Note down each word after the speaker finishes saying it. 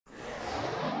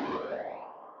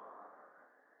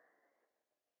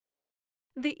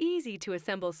The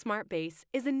easy-to-assemble Smart Base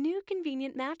is a new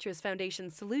convenient mattress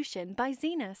foundation solution by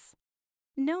Zinus.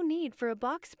 No need for a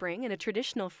box spring in a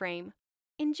traditional frame.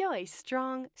 Enjoy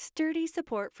strong, sturdy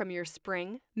support from your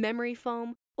spring, memory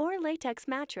foam, or latex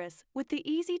mattress with the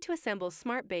easy-to-assemble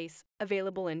Smart Base,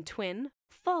 available in twin,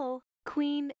 full,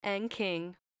 queen, and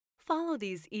king. Follow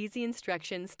these easy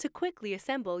instructions to quickly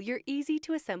assemble your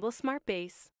easy-to-assemble Smart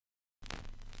Base.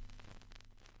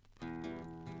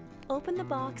 Open the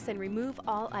box and remove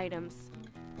all items.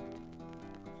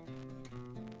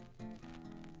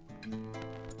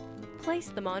 Place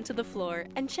them onto the floor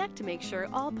and check to make sure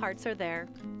all parts are there.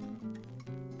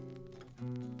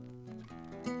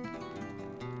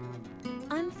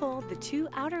 Unfold the two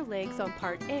outer legs on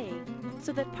part A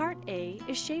so that part A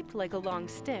is shaped like a long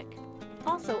stick.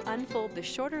 Also unfold the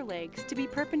shorter legs to be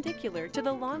perpendicular to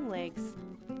the long legs.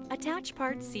 Attach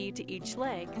part C to each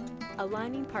leg,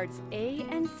 aligning parts A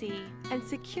and C and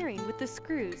securing with the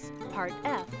screws part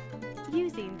F,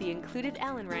 using the included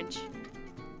Allen wrench.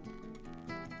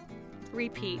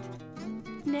 Repeat.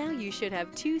 Now you should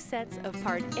have two sets of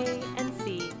part A and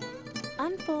C.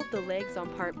 Unfold the legs on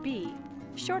part B.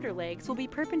 Shorter legs will be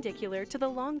perpendicular to the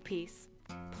long piece.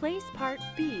 Place part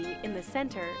B in the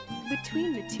center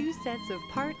between the two sets of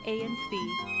part A and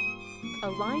C.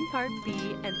 Align part B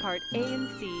and part A and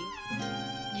C.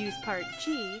 Use part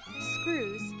G,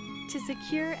 screws, to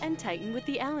secure and tighten with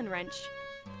the Allen wrench.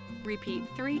 Repeat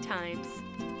 3 times.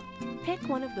 Pick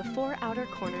one of the 4 outer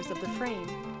corners of the frame.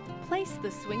 Place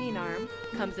the swinging arm,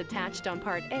 comes attached on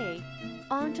part A,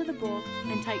 onto the bolt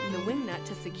and tighten the wing nut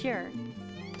to secure.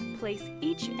 Place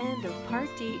each end of part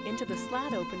D into the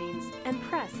slat openings and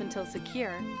press until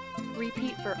secure.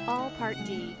 Repeat for all part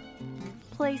D.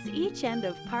 Place each end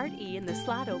of part E in the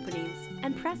slat openings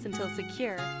and press until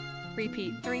secure.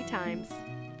 Repeat 3 times.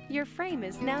 Your frame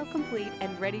is now complete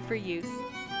and ready for use.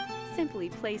 Simply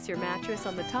place your mattress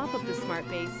on the top of the Smart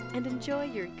Base and enjoy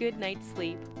your good night's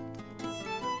sleep.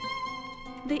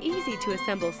 The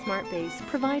easy-to-assemble Smart Base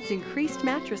provides increased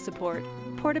mattress support,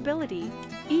 portability,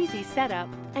 easy setup,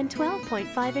 and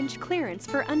 12.5-inch clearance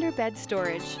for underbed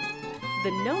storage.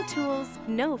 The no tools,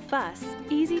 no fuss,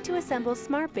 easy-to-assemble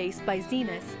Smart Base by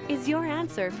Zinus is your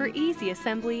answer for easy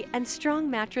assembly and strong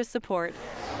mattress support.